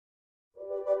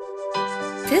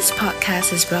This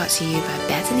podcast is brought to you by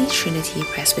Bethany Trinity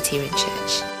Presbyterian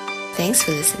Church. Thanks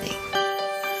for listening.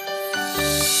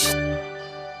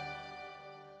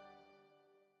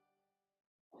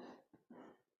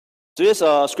 Today's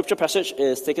scripture passage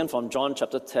is taken from John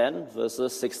chapter 10,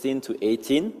 verses 16 to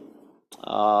 18.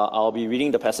 I'll be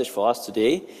reading the passage for us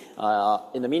today.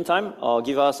 In the meantime, I'll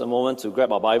give us a moment to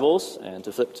grab our Bibles and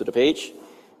to flip to the page,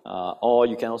 or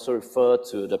you can also refer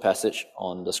to the passage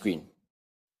on the screen.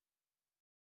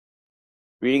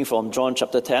 Reading from John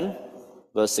chapter 10,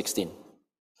 verse 16.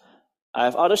 I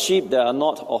have other sheep that are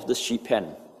not of this sheep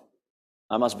pen.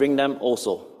 I must bring them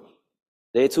also.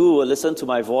 They too will listen to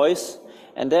my voice,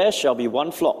 and there shall be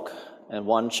one flock and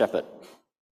one shepherd.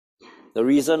 The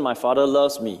reason my Father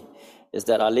loves me is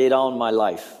that I lay down my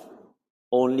life,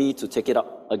 only to take it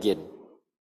up again.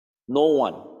 No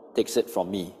one takes it from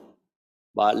me,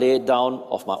 but I lay it down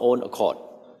of my own accord.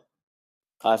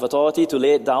 I have authority to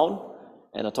lay it down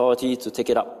and authority to take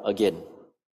it up again.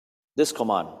 This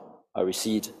command I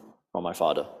received from my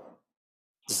Father.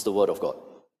 This is the word of God.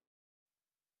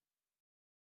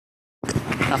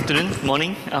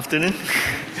 Morning, afternoon.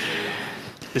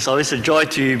 It's always a joy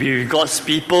to be with God's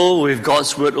people, with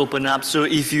God's word open up. So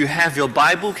if you have your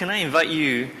Bible, can I invite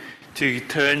you to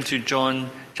turn to John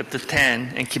chapter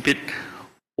 10 and keep it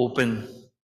open.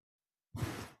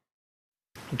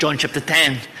 John chapter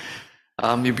 10.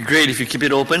 It'd be great if you keep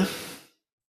it open.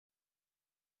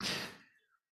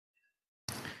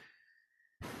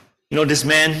 You know, this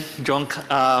man, John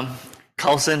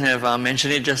Carlson, have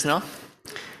mentioned it just now.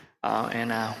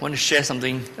 And I want to share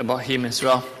something about him as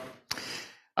well.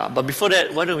 But before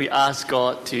that, why don't we ask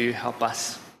God to help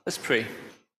us? Let's pray.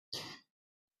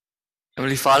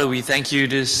 Heavenly Father, we thank you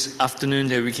this afternoon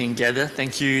that we can gather.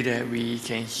 Thank you that we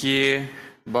can hear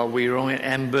about Wei Rong and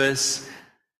Amber's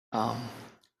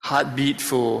heartbeat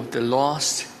for the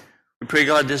lost. We pray,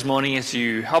 God, this morning as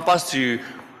you help us to,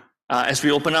 as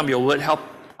we open up your word, help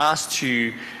us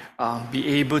to be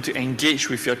able to engage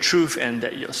with your truth and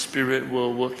that your spirit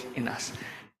will work in us.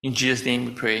 In Jesus' name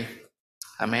we pray.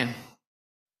 Amen.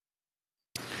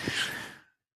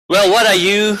 Well, what are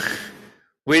you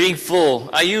waiting for?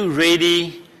 Are you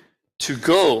ready to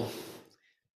go?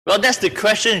 Well, that's the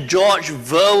question George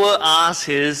Verwer asked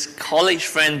his college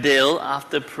friend Dale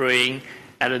after praying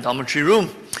at the dormitory room.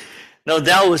 Now,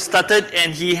 Dale was startled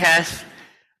and he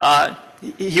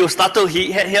was startled.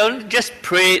 He had just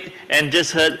prayed and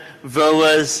just heard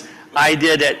Verwer's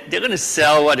idea that they're going to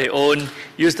sell what they own,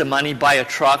 use the money, buy a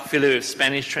truck, fill it with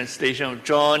Spanish translation of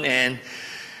John, and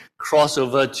cross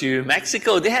over to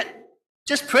Mexico. They had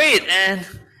just prayed, and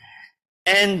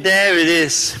there it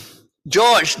is.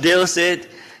 George, Dale said,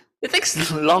 it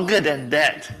takes longer than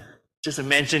that. Just a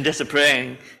mention, just a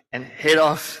prayer, and head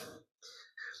off.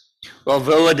 Well,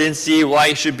 Verwer didn't see why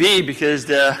it should be, because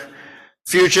the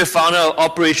future founder of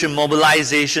Operation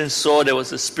Mobilization saw there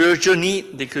was a spiritual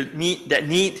need. They could meet that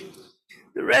need.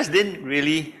 The rest didn't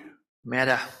really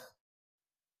matter.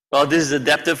 Well, this is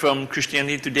adapted from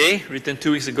Christianity Today, written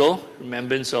 2 weeks ago,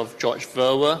 remembrance of George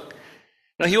Verwer.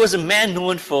 Now, he was a man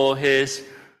known for his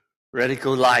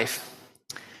radical life.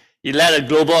 He led a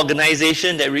global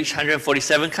organization that reached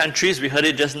 147 countries. We heard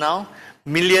it just now.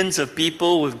 Millions of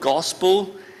people with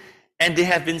gospel. And they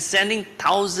have been sending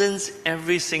thousands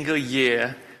every single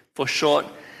year for short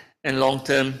and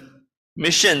long-term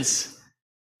missions.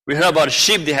 We heard about a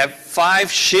ship. They have 5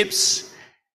 ships.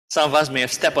 Some of us may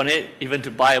have stepped on it, even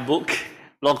to buy a book.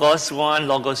 Logos 1,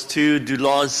 Logos 2,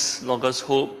 Doulos, Logos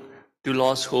Hope,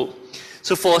 Doulos Hope.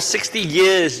 So for 60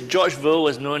 years, George Verwer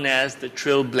was known as the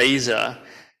trailblazer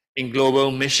in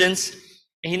global missions.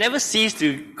 And he never ceased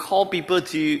to call people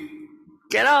to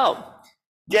get out,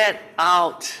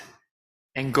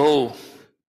 and go.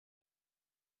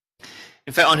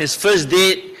 In fact, on his first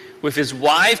date with his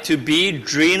wife-to-be,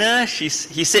 Drina, he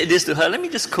said this to her. Let me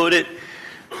just quote it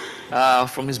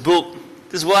from his book.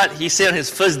 This is what he said on his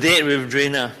first date with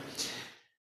Drina.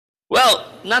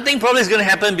 Well, nothing probably is going to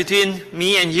happen between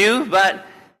me and you, but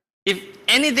if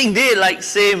anything did, like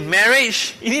say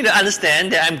marriage, you need to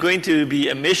understand that I'm going to be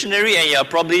a missionary and you're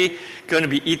probably going to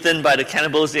be eaten by the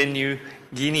cannibals in New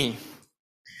Guinea.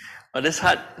 Well, that's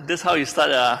how you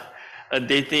start a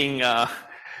dating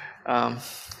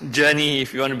journey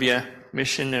if you want to be a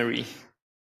missionary.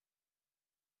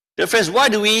 Dear friends, why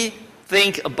do we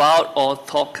think about or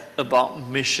talk about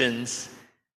missions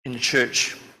in the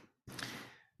church?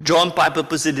 John Piper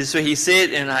puts it this way. He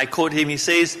said, and I quote him, he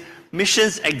says,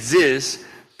 missions exist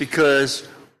because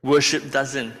worship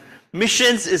doesn't.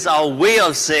 Missions is our way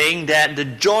of saying that the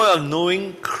joy of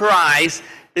knowing Christ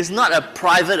is not a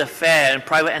private affair and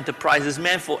private enterprise. It's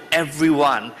meant for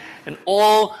everyone. And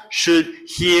all should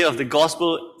hear of the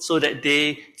gospel so that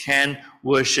they can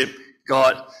worship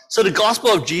God. So the gospel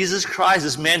of Jesus Christ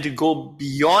is meant to go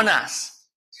beyond us.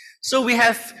 So we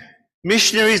have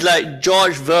missionaries like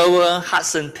George Verwer,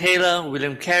 Hudson Taylor,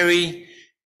 William Carey,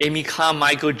 Amy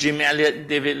Carmichael, Jim Elliot,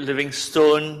 David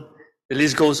Livingstone. The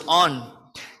list goes on.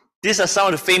 These are some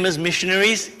of the famous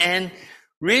missionaries, and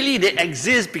really they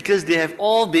exist because they have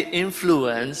all been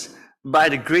influenced by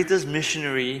the greatest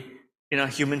missionary in our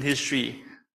human history,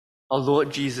 our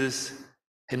Lord Jesus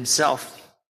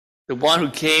himself, the one who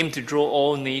came to draw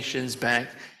all nations back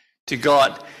to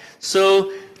God.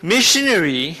 So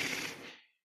missionary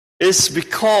is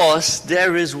because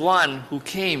there is one who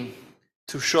came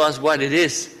to show us what it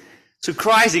is. So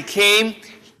Christ, he came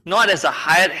not as a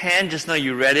hired hand, just now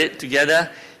you read it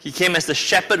together. He came as the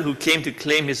shepherd who came to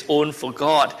claim his own for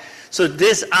God. So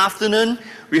this afternoon,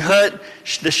 we heard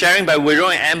the sharing by Widow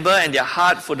and Amber and their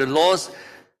heart for the lost.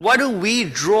 Why don't we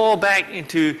draw back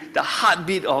into the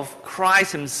heartbeat of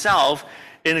Christ himself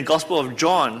in the Gospel of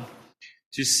John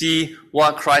to see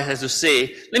what Christ has to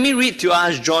say? Let me read to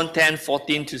us John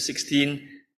 10:14-16.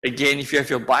 Again, if you have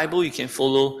your Bible, you can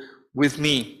follow with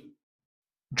me.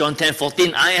 John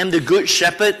 10:14, I am the good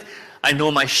shepherd. I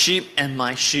know my sheep, and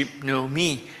my sheep know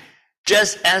me.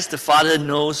 Just as the Father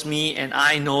knows me, and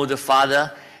I know the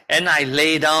Father, and I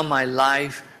lay down my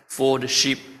life for the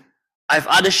sheep. I have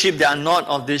other sheep that are not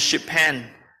of this sheep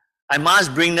pen. I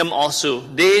must bring them also.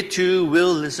 They too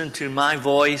will listen to my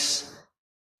voice,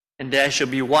 and there shall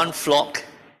be one flock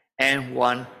and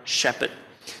one shepherd.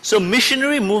 So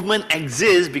missionary movement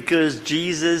exists because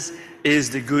Jesus is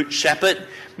the good shepherd.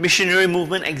 Missionary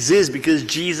movement exists because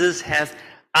Jesus has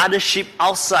other sheep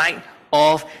outside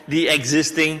of the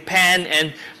existing pen,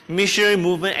 and missionary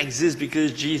movement exists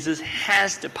because Jesus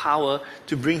has the power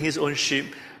to bring his own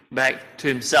sheep back to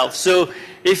himself. So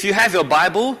if you have your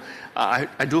Bible,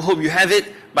 I do hope you have it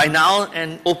by now,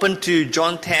 and open to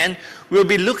John 10. We'll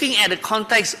be looking at the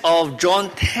context of John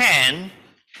 10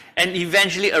 and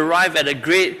eventually arrive at a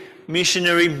great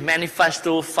missionary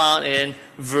manifesto found in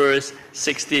verse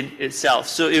 16 itself.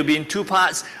 So it'll be in two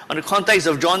parts on the context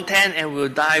of John 10, and we'll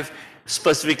dive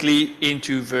specifically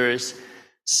into verse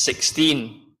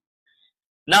 16.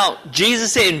 Now,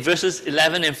 Jesus said in verses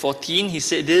 11 and 14, he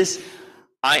said this,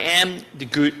 I am the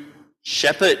good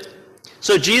shepherd.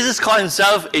 So Jesus called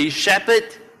himself a shepherd,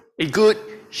 a good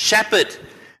shepherd.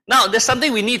 Now, there's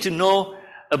something we need to know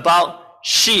about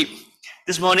sheep.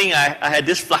 This morning, I had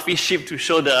this fluffy sheep to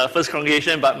show the first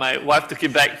congregation, but my wife took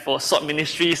it back for SWOT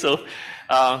ministry, so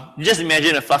just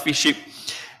imagine a fluffy sheep.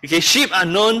 Okay, sheep are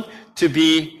known to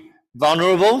be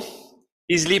vulnerable,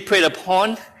 easily preyed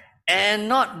upon, and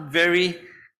not very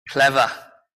clever.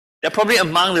 They're probably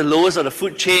among the lowest of the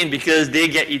food chain because they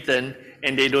get eaten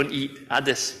and they don't eat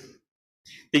others.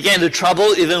 They get into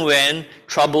trouble even when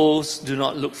troubles do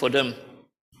not look for them.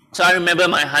 So I remember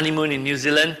my honeymoon in New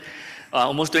Zealand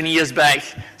almost 20 years back.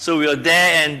 So we were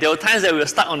there, and there were times that we were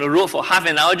stuck on the road for half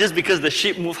an hour just because the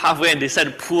sheep moved halfway and they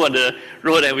decided to poo on the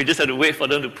road, and we just had to wait for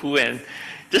them to poo, and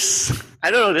just, I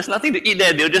don't know, there's nothing to eat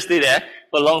there. They'll just stay there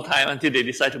for a long time until they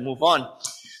decide to move on.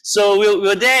 So we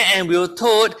were there, and we were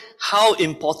told how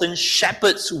important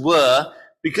shepherds were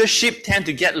because sheep tend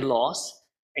to get lost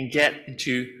and get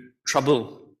into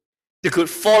trouble. They could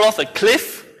fall off a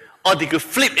cliff, or they could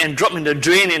flip and drop in the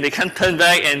drain and they can't turn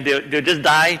back and they'll just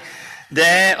die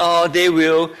there, or they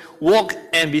will walk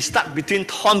and be stuck between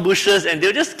thorn bushes and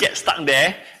they'll just get stuck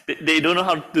there. They don't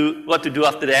know what to do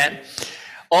after that.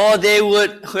 Or they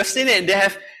would, we have seen it, they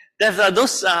have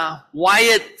those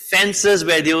wired fences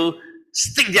where they'll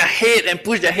stick their head and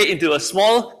push their head into the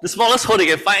smallest hole they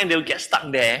can find, and they'll get stuck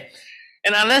there.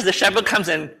 And unless the shepherd comes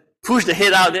and push the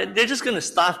head out, they're just going to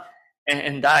starve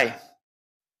and die.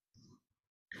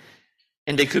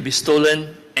 And they could be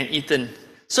stolen and eaten.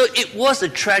 So it was a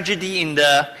tragedy in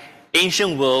the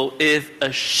ancient world if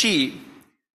a sheep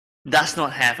does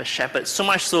not have a shepherd. So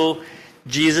much so,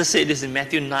 Jesus said this in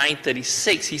Matthew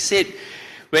 9:36. He said,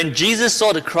 when Jesus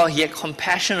saw the crowd, he had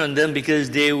compassion on them because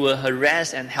they were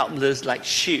harassed and helpless like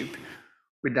sheep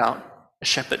without a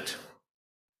shepherd.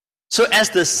 So as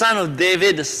the son of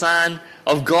David, the son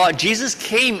of God, Jesus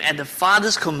came at the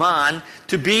Father's command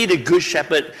to be the good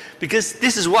shepherd, because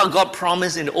this is what God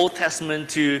promised in the Old Testament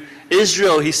to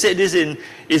Israel. He said this in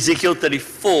Ezekiel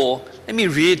 34. Let me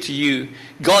read it to you.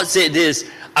 God said this,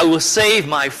 I will save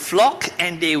my flock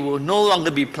and they will no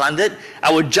longer be plundered.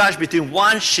 I will judge between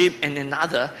one sheep and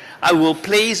another. I will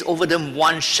place over them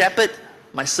one shepherd,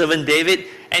 my servant David,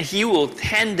 and he will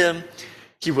tend them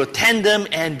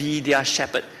and be their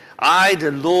shepherd. I,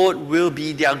 the Lord, will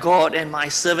be their God, and my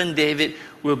servant David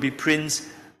will be prince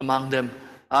among them.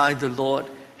 I, the Lord,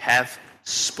 have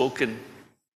spoken.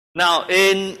 Now,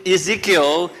 in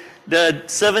Ezekiel, the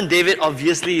servant David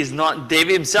obviously is not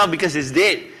David himself because he's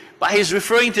dead. But he's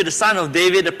referring to the son of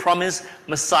David, the promised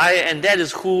Messiah, and that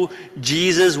is who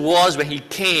Jesus was when he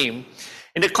came.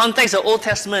 In the context of Old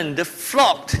Testament, the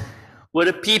flock were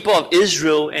the people of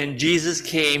Israel, and Jesus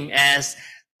came as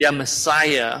their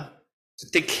Messiah to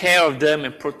take care of them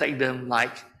and protect them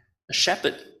like a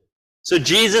shepherd. So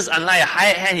Jesus, unlike a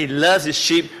hired hand, he loves his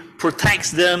sheep,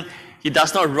 protects them. He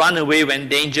does not run away when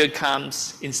danger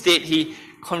comes. Instead, he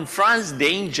confronts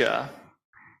danger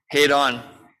head on.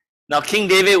 Now, King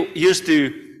David used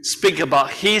to speak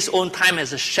about his own time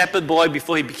as a shepherd boy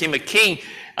before he became a king.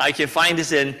 You can find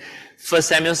this in 1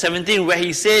 Samuel 17, where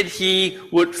he said he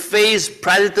would face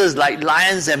predators like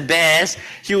lions and bears.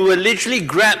 He would literally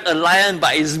grab a lion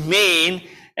by his mane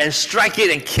and strike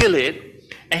it and kill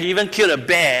it. And he even killed a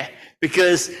bear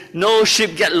because no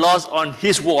sheep get lost on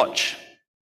his watch.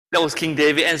 That was King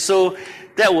David. And so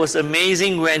that was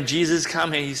amazing when Jesus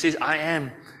came and he says, I am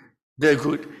the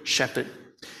good shepherd.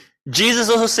 Jesus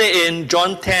also said in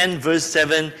John 10, verse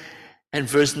 7 and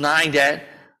verse 9 that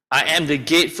I am the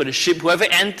gate for the sheep. Whoever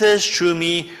enters through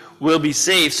me will be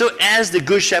saved. So as the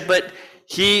good shepherd,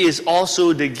 he is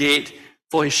also the gate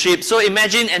for his sheep. So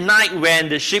imagine at night when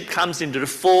the sheep comes into the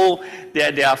fold,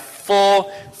 there are four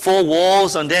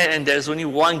walls on there and there's only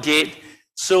one gate.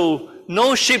 So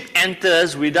no sheep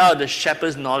enters without the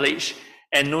shepherd's knowledge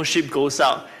and no sheep goes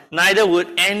out. Neither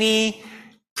would any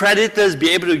predators be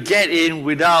able to get in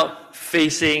without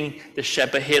facing the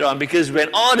shepherd head on, because when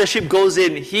all the sheep goes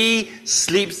in, he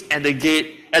sleeps at the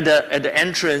gate, at the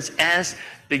entrance as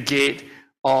the gate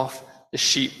of the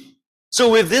sheep.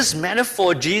 So with this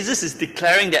metaphor, Jesus is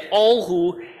declaring that all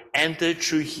who enter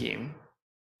through him,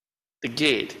 the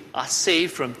gate, are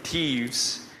saved from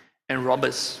thieves and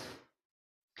robbers.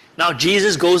 Now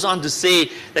Jesus goes on to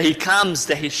say that he comes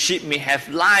that his sheep may have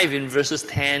life in verses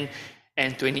 10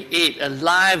 and 28, a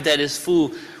life that is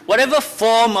full. Whatever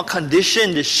form or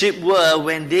condition the sheep were,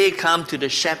 when they come to the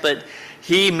shepherd,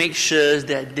 he makes sure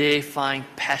that they find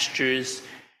pastures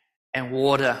and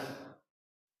water.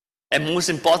 And most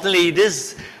importantly,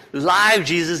 this life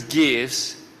Jesus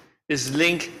gives is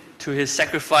linked to his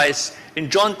sacrifice. In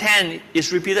John 10,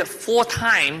 it's repeated 4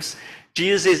 times.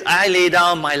 Jesus says, I lay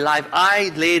down my life,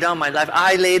 I lay down my life,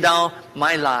 I lay down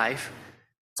my life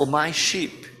for my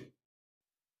sheep.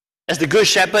 As the good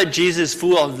shepherd, Jesus is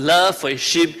full of love for his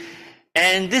sheep.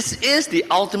 And this is the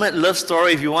ultimate love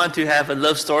story. If you want to have a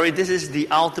love story, this is the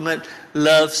ultimate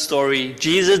love story.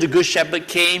 Jesus, the good shepherd,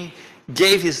 came,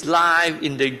 gave his life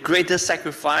in the greatest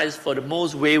sacrifice for the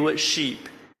most wayward sheep.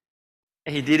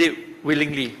 And he did it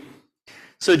willingly.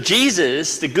 So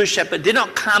Jesus, the good shepherd, did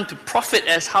not come to profit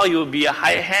as how he would be a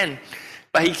hired hand,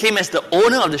 but he came as the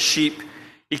owner of the sheep.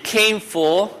 He came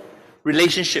for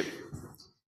relationship.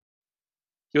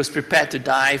 He was prepared to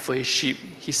die for his sheep.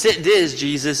 He said this,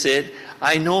 Jesus said,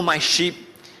 I know my sheep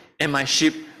and my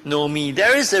sheep know me.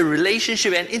 There is a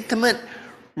relationship, an intimate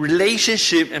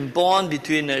relationship and bond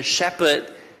between a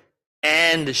shepherd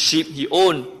and the sheep he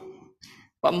owned.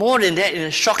 But more than that, in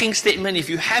a shocking statement, if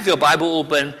you have your Bible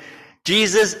open,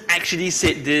 Jesus actually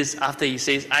said this after he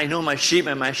says, I know my sheep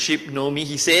and my sheep know me.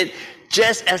 He said,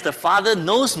 just as the Father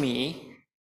knows me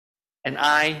and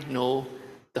I know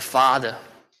the Father.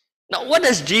 Now, what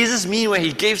does Jesus mean when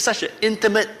he gave such an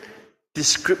intimate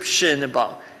description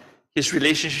about his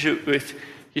relationship with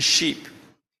his sheep?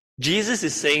 Jesus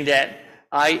is saying that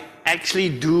I actually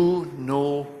do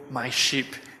know my sheep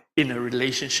in a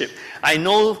relationship. I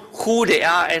know who they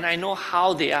are and I know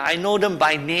how they are. I know them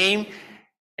by name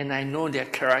and I know their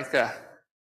character.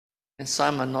 And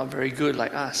some are not very good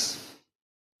like us.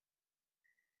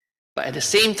 But at the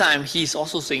same time, he's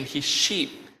also saying his sheep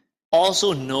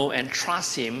also know and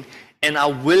trust him and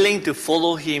are willing to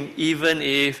follow him even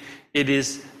if it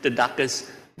is the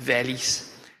darkest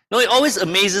valleys. Now, it always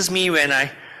amazes me when I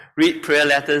read prayer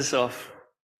letters of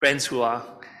friends who are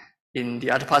in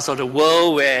the other parts of the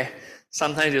world, where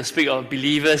sometimes they'll speak of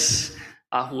believers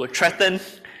who were threatened.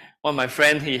 One of my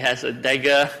friends, he has a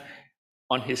dagger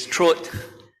on his throat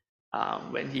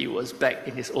when he was back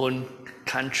in his own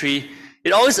country.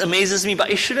 It always amazes me,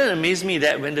 but it shouldn't amaze me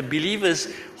that when the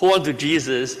believers hold on to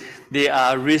Jesus, they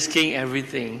are risking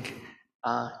everything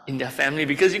in their family,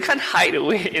 because you can't hide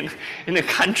away in a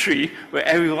country where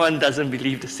everyone doesn't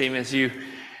believe the same as you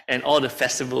and all the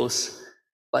festivals.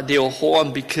 But they will hold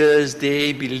on because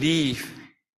they believe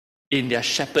in their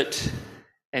shepherd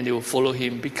and they will follow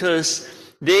him,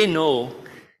 because they know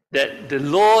that the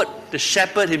Lord, the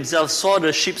shepherd himself, saw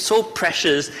the sheep so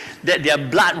precious that they are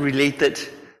blood related,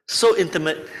 so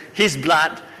intimate, his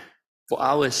blood for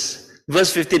ours.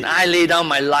 Verse 15, I lay down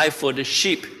my life for the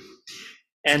sheep.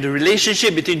 And the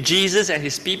relationship between Jesus and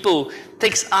his people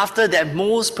takes after that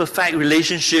most perfect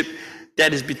relationship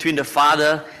that is between the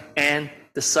Father and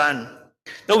the Son.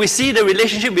 Now we see the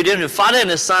relationship between the Father and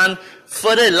the Son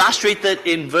further illustrated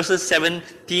in verses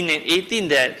 17 and 18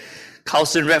 that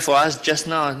Carlson read for us just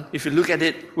now. If you look at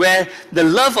it, where the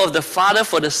love of the Father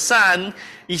for the Son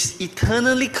is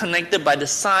eternally connected by the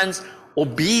Son's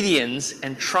obedience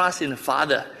and trust in the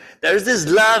Father. There is this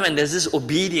love and there's this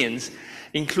obedience,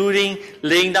 including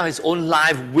laying down his own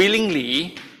life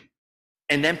willingly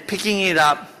and then picking it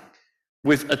up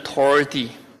with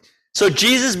authority. So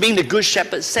Jesus, being the good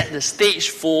shepherd, set the stage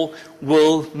for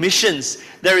world missions.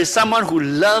 There is someone who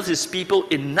loves his people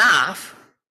enough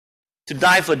to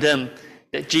die for them,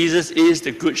 that Jesus is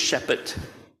the good shepherd.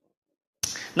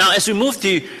 Now, as we move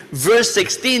to verse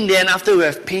 16, then after we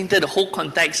have painted the whole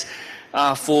context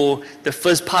for the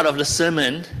first part of the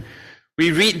sermon,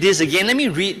 we read this again. Let me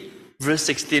read verse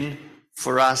 16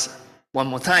 for us one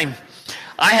more time.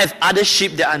 I have other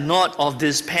sheep that are not of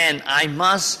this pen. I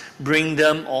must bring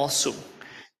them also.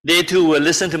 They too will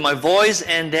listen to my voice,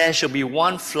 and there shall be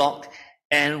one flock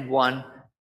and one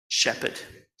shepherd.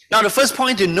 Now, the first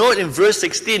point to note in verse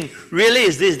 16 really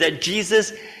is this, that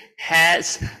Jesus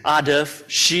has other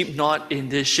sheep not in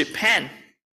this sheep pen.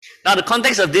 Now, the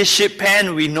context of this sheep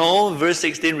pen, we know verse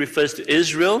 16 refers to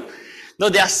Israel. Now,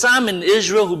 there are some in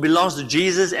Israel who belongs to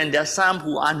Jesus, and there are some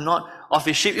who are not of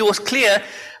his sheep. It was clear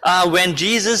when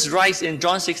Jesus writes in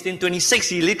John 16:26,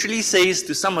 he literally says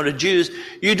to some of the Jews,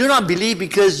 you do not believe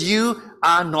because you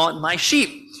are not my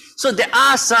sheep. So there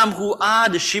are some who are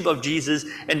the sheep of Jesus,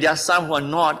 and there are some who are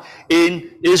not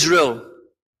in Israel.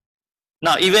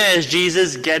 Now, even as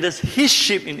Jesus gathers his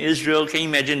sheep in Israel, can you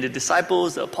imagine the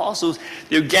disciples, the apostles,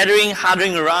 they're gathering,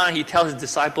 huddling around. He tells his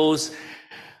disciples,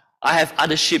 I have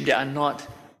other sheep that are not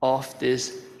of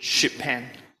this sheep pen.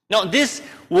 Now, this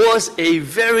was a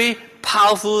very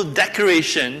powerful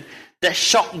declaration that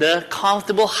shocked the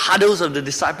comfortable huddles of the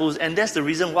disciples, and that's the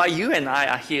reason why you and I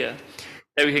are here,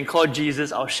 that we can call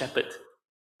Jesus our shepherd.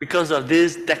 Because of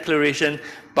this declaration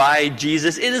by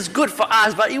Jesus, it is good for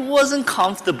us, but it wasn't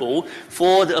comfortable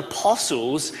for the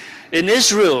apostles in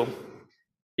Israel.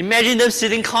 Imagine them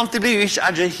sitting comfortably with each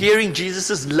other, hearing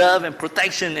Jesus' love and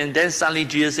protection, and then suddenly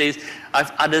Jesus says, I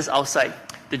have others outside,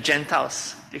 the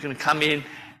Gentiles. They're going to come in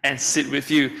and sit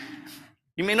with you.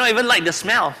 You may not even like the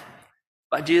smell,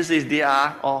 but Jesus says they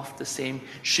are of the same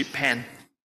sheep pen.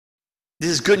 This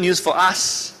is good news for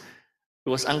us. It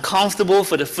was uncomfortable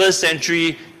for the first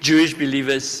century Jewish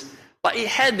believers, but it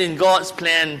had been God's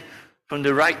plan from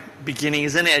the right beginning.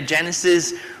 Isn't it? At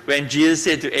Genesis, when Jesus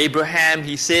said to Abraham,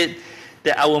 he said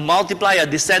that I will multiply your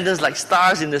descendants like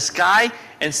stars in the sky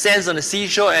and sands on the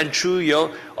seashore, and through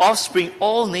your offspring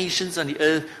all nations on the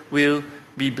earth will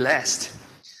be blessed.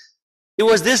 It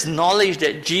was this knowledge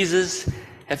that Jesus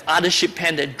had other sheep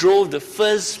pen that drove the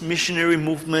first missionary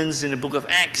movements in the book of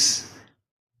Acts.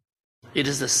 It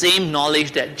is the same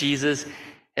knowledge that Jesus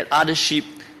had other sheep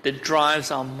that drives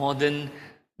our modern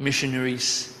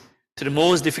missionaries to the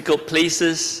most difficult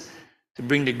places to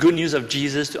bring the good news of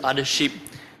Jesus to other sheep,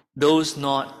 those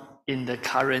not in the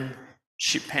current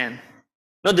sheep pen.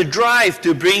 Now, the drive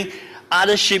to bring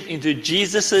other sheep into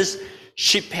Jesus'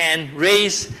 sheep pen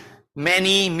raised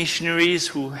many missionaries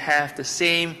who have the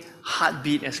same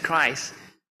heartbeat as Christ.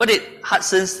 What did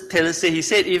Hudson Taylor say? He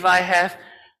said, if I have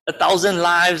 1,000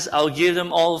 lives, I'll give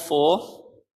them all for,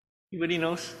 anybody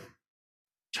knows?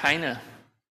 China.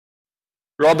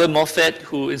 Robert Moffat,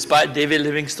 who inspired David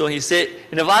Livingstone, he said,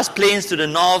 in the vast plains to the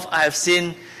north, I have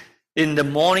seen in the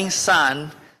morning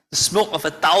sun the smoke of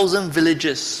 1,000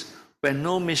 villages where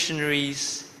no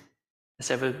missionaries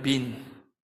has ever been.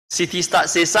 C.T. Studd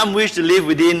says, some wish to live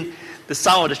within the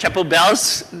sound of the chapel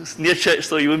bells near church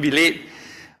so you won't be late.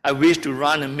 I wish to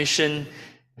run a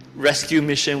rescue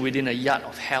mission within a yard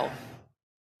of hell.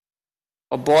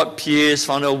 Or Bob Pierce,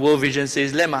 founder of World Vision,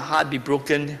 says, let my heart be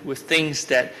broken with things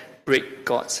that break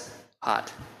God's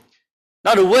heart.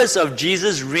 Now the words of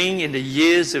Jesus ring in the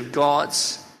ears of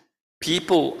God's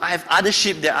people. I have other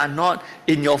sheep that are not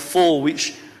in your fold,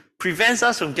 which prevents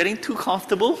us from getting too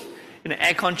comfortable in an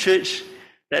aircon church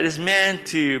that is meant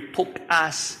to poke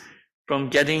us from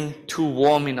getting too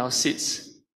warm in our seats.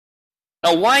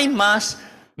 Now, why must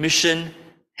mission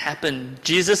happen?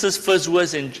 Jesus' first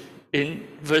words in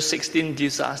verse 16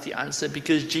 gives us the answer,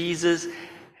 because Jesus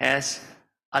has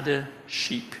other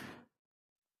sheep.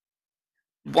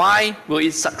 Why will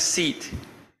it succeed?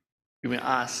 You may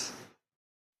ask.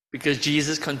 Because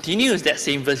Jesus continues that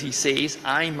same verse. He says,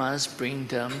 I must bring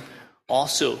them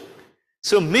also.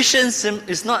 So mission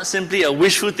is not simply a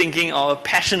wishful thinking or a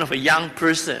passion of a young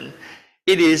person.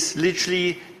 It is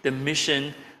literally the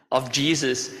mission of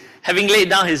Jesus. Having laid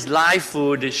down his life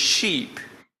for the sheep,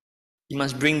 he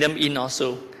must bring them in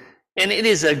also. And it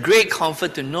is a great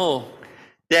comfort to know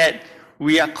that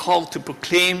we are called to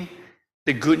proclaim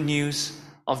the good news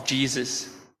of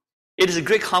Jesus. It is a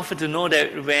great comfort to know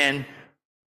that when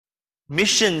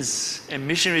missions and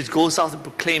missionaries go out to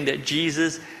proclaim that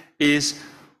Jesus is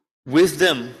with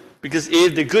them, because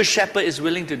if the good shepherd is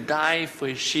willing to die for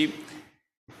his sheep,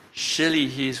 surely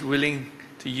he is willing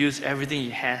to use everything he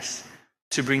has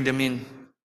to bring them in.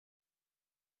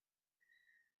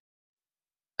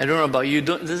 I don't know about you,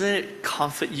 doesn't it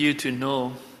comfort you to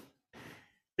know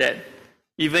that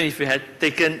even if you had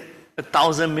taken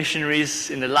 1,000 missionaries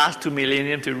in the last 2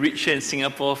 millennium to reach here in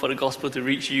Singapore for the gospel to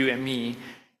reach you and me,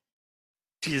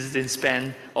 Jesus didn't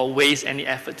spend or waste any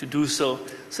effort to do so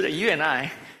that you and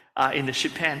I are in the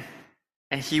sheep pen.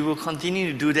 And he will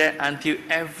continue to do that until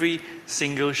every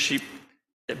single sheep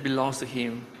that belongs to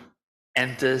him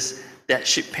enters that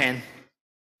sheep pen.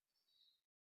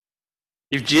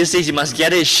 If Jesus says he must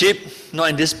gather his sheep, not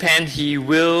in this pen, he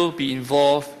will be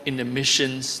involved in the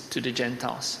missions to the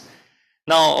Gentiles.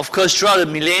 Now, of course, throughout the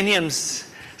millenniums,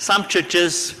 some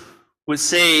churches would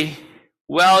say,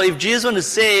 well, if Jesus wants to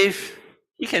save,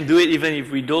 he can do it even if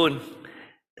we don't.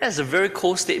 That's a very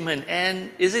cold statement.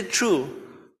 And is it true?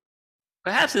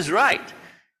 Perhaps it's right.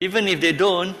 Even if they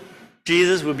don't,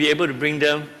 Jesus will be able to bring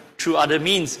them through other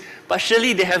means. But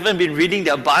surely they haven't been reading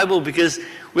their Bible, because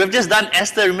we have just done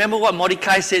Esther. Remember what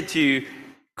Mordecai said to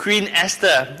Queen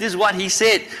Esther? This is what he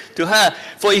said to her.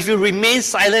 For if you remain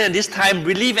silent at this time,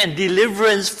 relief and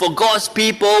deliverance for God's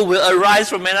people will arise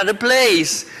from another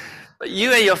place. But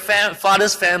you and your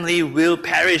father's family will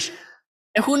perish.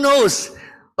 And who knows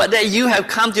but that you have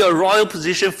come to a royal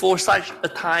position for such a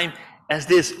time as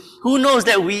this. Who knows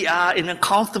that we are in a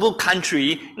comfortable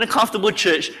country, in a comfortable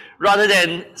church, rather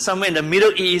than somewhere in the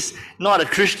Middle East, not a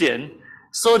Christian,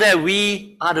 so that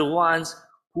we are the ones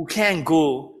who can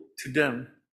go to them.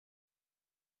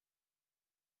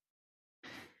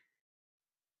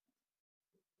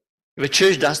 If a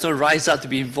church does not rise up to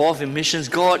be involved in missions,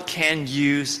 God can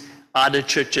use other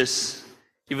churches,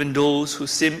 even those who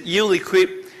seem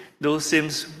ill-equipped, those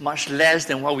seems much less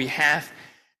than what we have,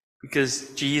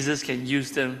 because Jesus can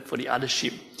use them for the other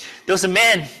sheep. There was a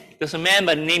man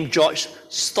by the name George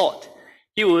Stott.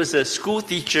 He was a school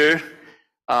teacher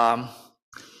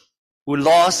who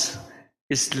lost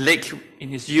his leg in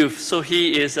his youth. So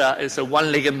he is a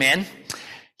one-legged man.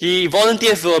 He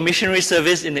volunteered for missionary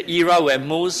service in the era where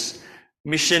most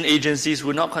mission agencies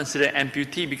would not consider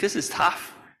amputee because it's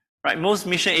tough. Right? Most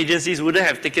mission agencies wouldn't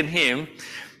have taken him.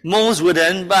 Most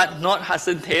wouldn't, but not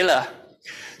Hudson Taylor.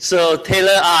 So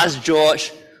Taylor asked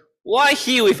George why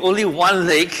he, with only one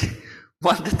leg,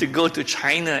 wanted to go to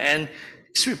China. And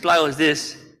his reply was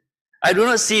this: I do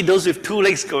not see those with 2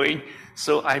 legs going,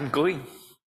 so I'm going.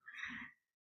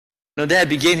 Now that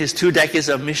began his 2 decades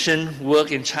of mission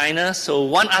work in China. So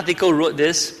one article wrote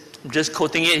this, I'm just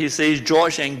quoting it. He says,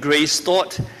 George and Grace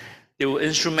Stott, they were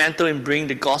instrumental in bringing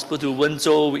the gospel to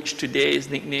Wenzhou, which today is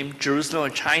nicknamed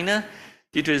Jerusalem of China,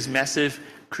 due to his massive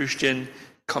Christian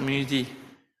community.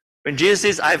 When Jesus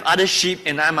says, I have other sheep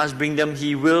and I must bring them,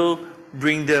 he will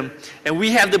bring them. And we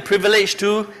have the privilege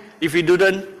to, if we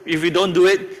don't do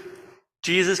it,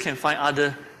 Jesus can find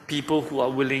other people who are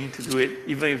willing to do it,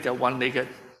 even if they're one-legged.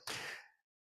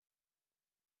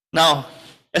 Now,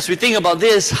 as we think about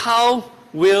this, how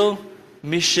will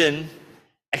mission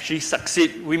actually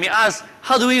succeed? We may ask,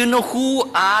 how do we even know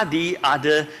who are the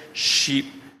other sheep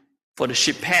for the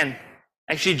sheep pen?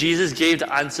 Actually, Jesus gave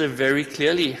the answer very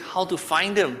clearly, how to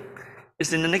find them.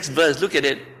 It's in the next verse. Look at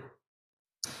it.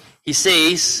 He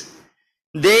says,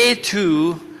 they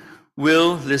too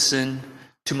will listen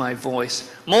to my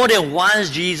voice. More than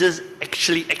once, Jesus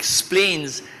actually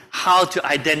explains how to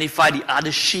identify the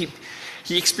other sheep.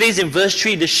 He explains in verse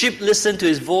 3, the sheep listen to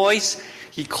his voice.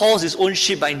 He calls his own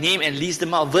sheep by name and leads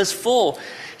them out. Verse 4,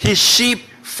 his sheep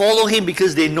follow him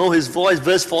because they know his voice.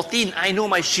 Verse 14, I know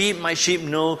my sheep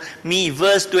know me.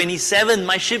 Verse 27,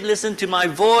 my sheep listen to my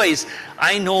voice.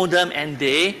 I know them and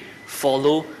they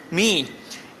follow me.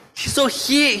 So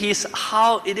here is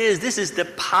how it is. This is the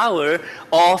power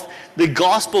of the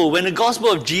gospel. When the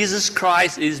gospel of Jesus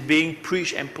Christ is being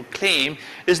preached and proclaimed,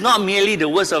 it's not merely the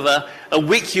words of a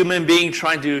weak human being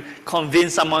trying to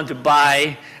convince someone to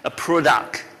buy a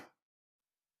product.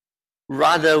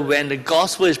 Rather, when the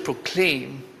gospel is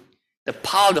proclaimed, the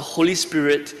power of the Holy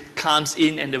Spirit comes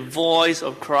in and the voice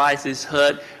of Christ is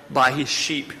heard by his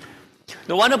sheep.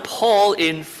 No wonder Paul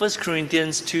in 1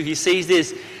 Corinthians 2, he says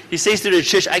this. He says to the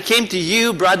church, I came to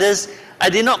you, brothers. I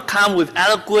did not come with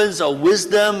eloquence or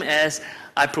wisdom as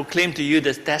I proclaimed to you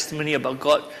the testimony about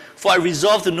God. For I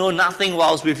resolved to know nothing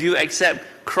whilst with you except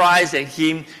Christ and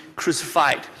him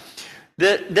crucified.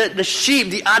 The sheep,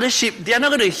 the other sheep, they are not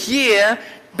going to hear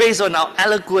based on our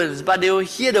eloquence, but they will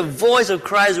hear the voice of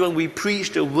Christ when we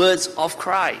preach the words of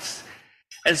Christ.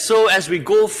 And so as we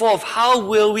go forth, how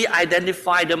will we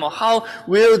identify them, or how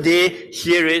will they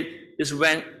hear it, is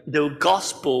when the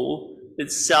gospel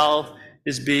itself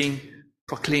is being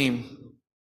proclaimed,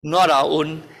 not our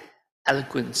own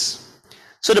eloquence.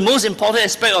 So the most important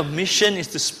aspect of mission is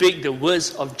to speak the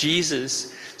words of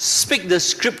Jesus, speak the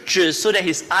scriptures, so that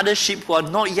his other sheep who are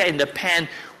not yet in the pen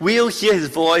will hear his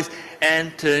voice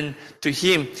and turn to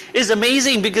him. It's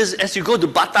amazing because as you go to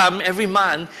Batam every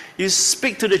month, you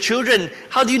speak to the children.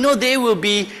 How do you know they will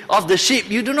be of the sheep?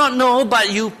 You do not know,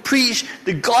 but you preach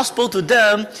the gospel to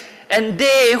them, and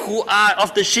they who are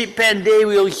of the sheep pen, they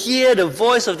will hear the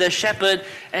voice of their shepherd,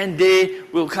 and they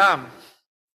will come.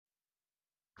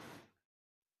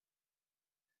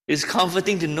 It's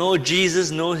comforting to know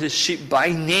Jesus knows his sheep by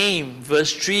name,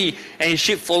 verse 3, and his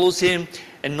sheep follows him,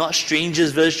 and not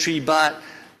strangers, verse 3, but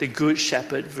the good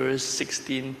shepherd, verse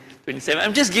 16, 27.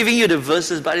 I'm just giving you the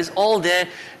verses, but it's all there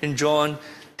in John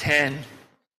 10.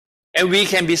 And we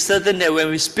can be certain that when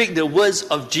we speak the words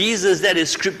of Jesus, that is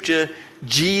scripture,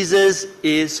 Jesus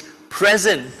is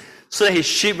present, so that his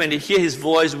sheep, when they hear his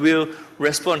voice, will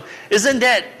respond. Isn't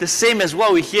that the same as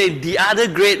what we hear in the other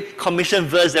great commission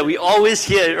verse that we always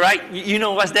hear, right? You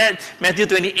know what's that? Matthew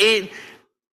 28.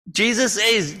 Jesus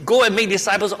says, go and make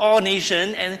disciples of all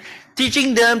nations, and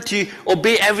teaching them to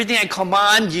obey everything I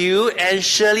command you, and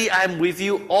surely I'm with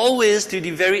you always to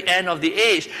the very end of the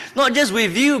age. Not just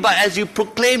with you, but as you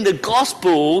proclaim the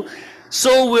gospel,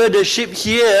 so will the sheep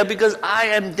hear, because I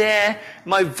am there.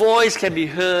 My voice can be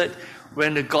heard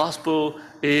when the gospel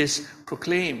is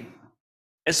proclaimed.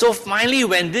 And so finally,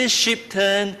 when this sheep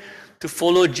turn to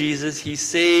follow Jesus, he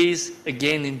says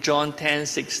again in John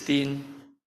 10:16,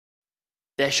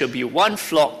 there shall be one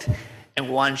flock and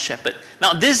one shepherd.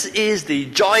 Now this is the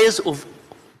joyous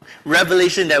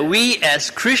revelation that we as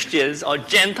Christians, or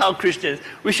Gentile Christians,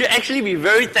 we should actually be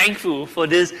very thankful for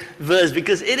this verse,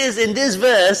 because it is in this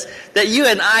verse that you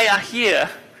and I are here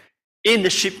in the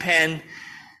sheep pen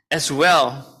as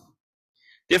well.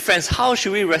 Dear friends, how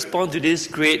should we respond to this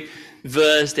great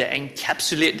verse that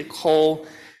encapsulates the call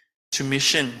to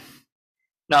mission?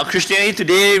 Now, Christianity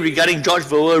Today regarding George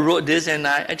Verwer wrote this, and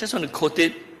I just want to quote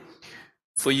it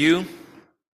for you.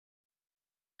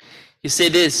 He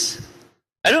said this.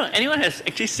 I don't know, anyone has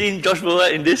actually seen George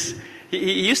Verwer in this?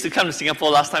 He used to come to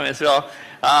Singapore last time as well.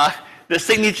 The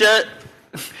signature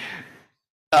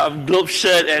globe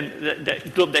shirt, and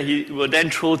that globe that he will then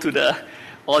throw to the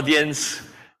audience,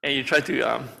 and you try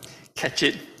to catch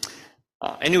it.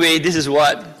 Anyway, this is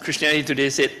what Christianity Today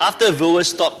said. After Verwer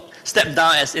stepped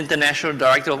down as International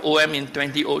Director of OM in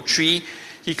 2003,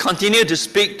 he continued to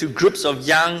speak to groups of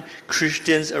young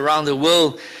Christians around the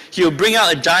world. He would bring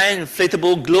out a giant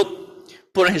inflatable globe,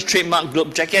 put on his trademark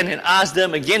globe jacket, and ask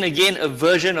them again and again a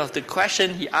version of the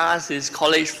question he asked his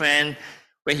college friend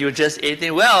when he was just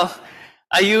 18. Well,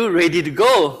 are you ready to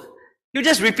go? You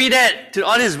just repeat that to the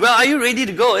audience. Well, are you ready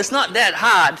to go? It's not that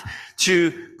hard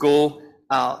to go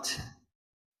out.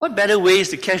 What better ways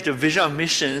to catch the vision of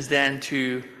missions than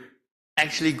to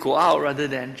actually go out rather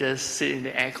than just sit in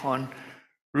the aircon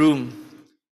room?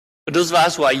 For those of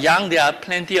us who are young, there are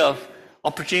plenty of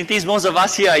opportunities. Most of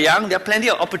us here are young. There are plenty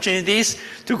of opportunities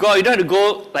to go. You don't have to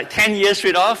go like 10 years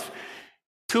straight off.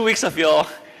 2 weeks of your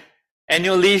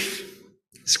annual leave.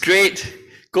 It's great.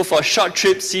 Go for a short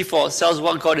trip, see for ourselves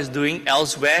what God is doing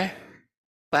elsewhere.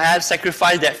 Perhaps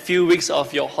sacrifice that few weeks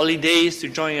of your holidays to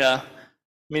join a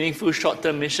meaningful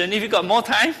short-term mission. If you've got more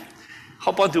time,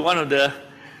 hop onto one of the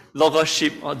Logos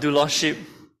ship or Doulos ship.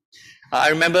 I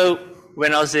remember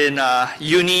when I was in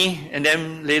uni, and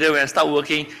then later when I started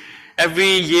working,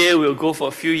 every year we'll go for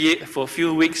a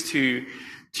few weeks to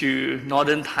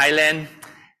northern Thailand.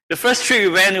 The first trip we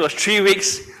went, it was 3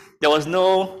 weeks. There was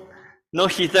no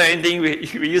heater or anything.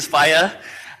 We used fire.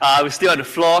 We stayed on the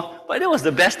floor. But that was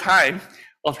the best time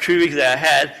of 3 weeks that I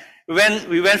had.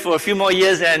 We went for a few more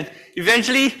years, and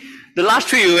eventually, the last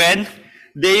trip we went,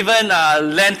 they even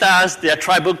lent us their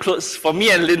tribal clothes for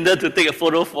me and Linda to take a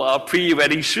photo for our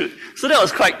pre-wedding shoot. So that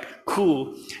was quite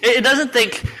cool. It doesn't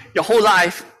take your whole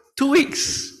life, 2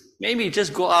 weeks. Maybe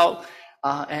just go out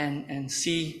and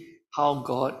see how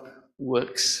God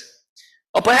works.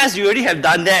 Or perhaps you already have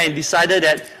done that and decided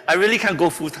that I really can't go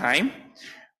full time,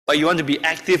 but you want to be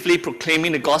actively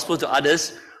proclaiming the gospel to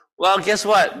others, well, guess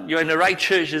what? You're in the right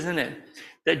church, isn't it?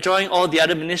 That join all the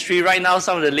other ministry. Right now,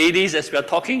 some of the ladies, as we are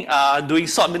talking, are doing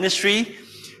sword ministry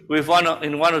with one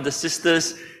of the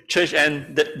sisters' church,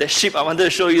 and the sheep I wanted to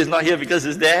show you is not here because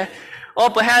it's there. Or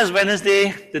perhaps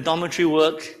Wednesday, the dormitory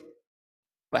work.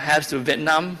 Perhaps to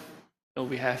Vietnam,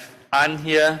 we have Ann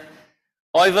here.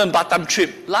 Or even Batam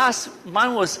trip. Last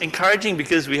month was encouraging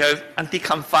because we have Auntie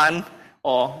Kamfan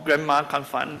or Grandma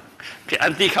Kamfan. Okay,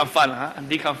 Auntie Kamfan,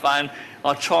 Auntie Kamfan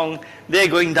or Chong. They're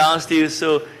going down still.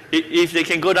 So if they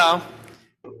can go down,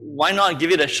 why not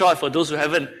give it a shot for those who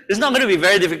haven't? It's not going to be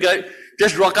very difficult.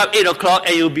 Just rock up 8 o'clock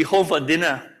and you'll be home for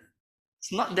dinner.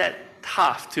 It's not that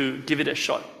tough to give it a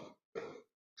shot.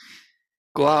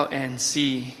 Go out and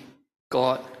see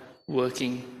God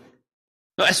working.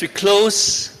 Now, as we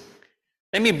close,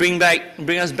 let me bring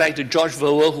us back to George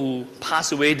Verwer, who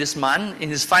passed away this month. In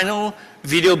his final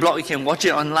video blog, you can watch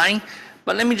it online.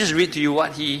 But let me just read to you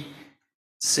what he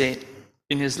said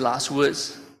in his last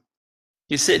words.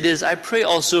 He said this: I pray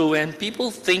also when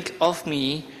people think of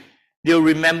me, they'll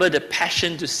remember the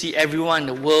passion to see everyone in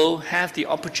the world have the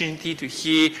opportunity to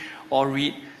hear or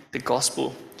read the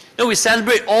gospel. We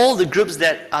celebrate all the groups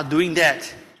that are doing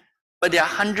that, but there are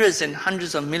hundreds and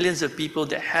hundreds of millions of people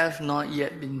that have not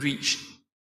yet been reached.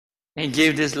 And he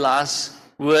gave these last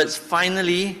words: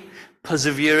 finally,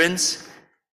 perseverance.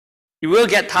 It will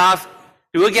get tough,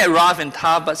 it will get rough and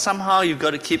tough, but somehow you've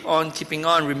got to keep on keeping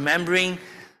on, remembering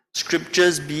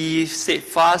scriptures, be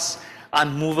steadfast,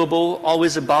 unmovable,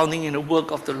 always abounding in the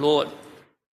work of the Lord.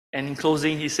 And in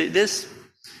closing, he said this: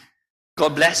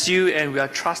 God bless you, and we are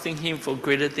trusting Him for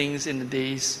greater things in the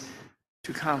days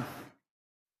to come.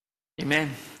 Amen.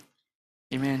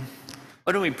 Amen.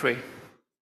 Why don't we pray?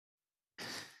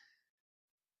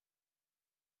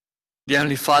 Dear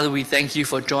Heavenly Father, we thank you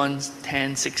for John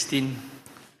 10:16.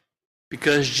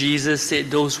 Because Jesus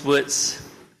said those words,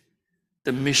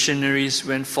 the missionaries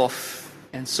went forth,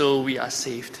 and so we are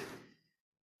saved.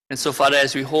 And so, Father,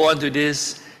 as we hold on to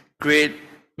this great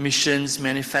missions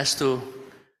manifesto,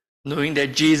 knowing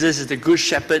that Jesus is the good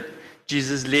shepherd,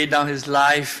 Jesus laid down his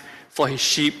life for his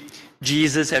sheep,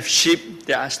 Jesus has sheep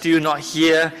that are still not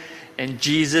here, and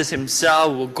Jesus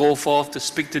himself will go forth to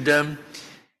speak to them,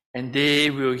 and they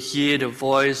will hear the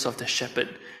voice of the shepherd.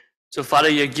 So, Father,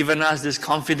 you have given us this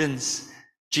confidence.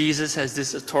 Jesus has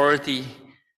this authority.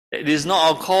 It is not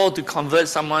our call to convert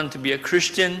someone to be a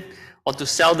Christian or to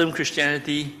sell them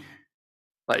Christianity,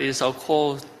 but it is our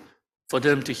call for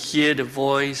them to hear the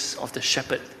voice of the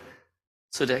shepherd,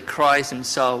 so that Christ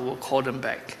himself will call them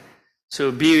back.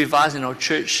 So be with us in our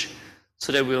church,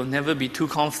 so that we'll never be too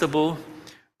comfortable,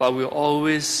 but we'll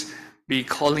always be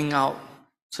calling out,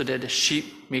 so that the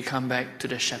sheep may come back to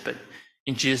the shepherd.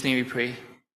 In Jesus' name we pray.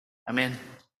 Amen.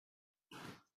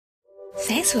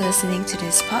 Thanks for listening to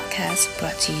this podcast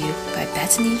brought to you by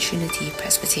Bethany Trinity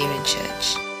Presbyterian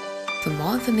Church. For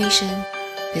more information,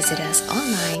 visit us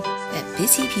online at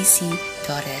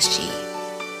busypc.sg.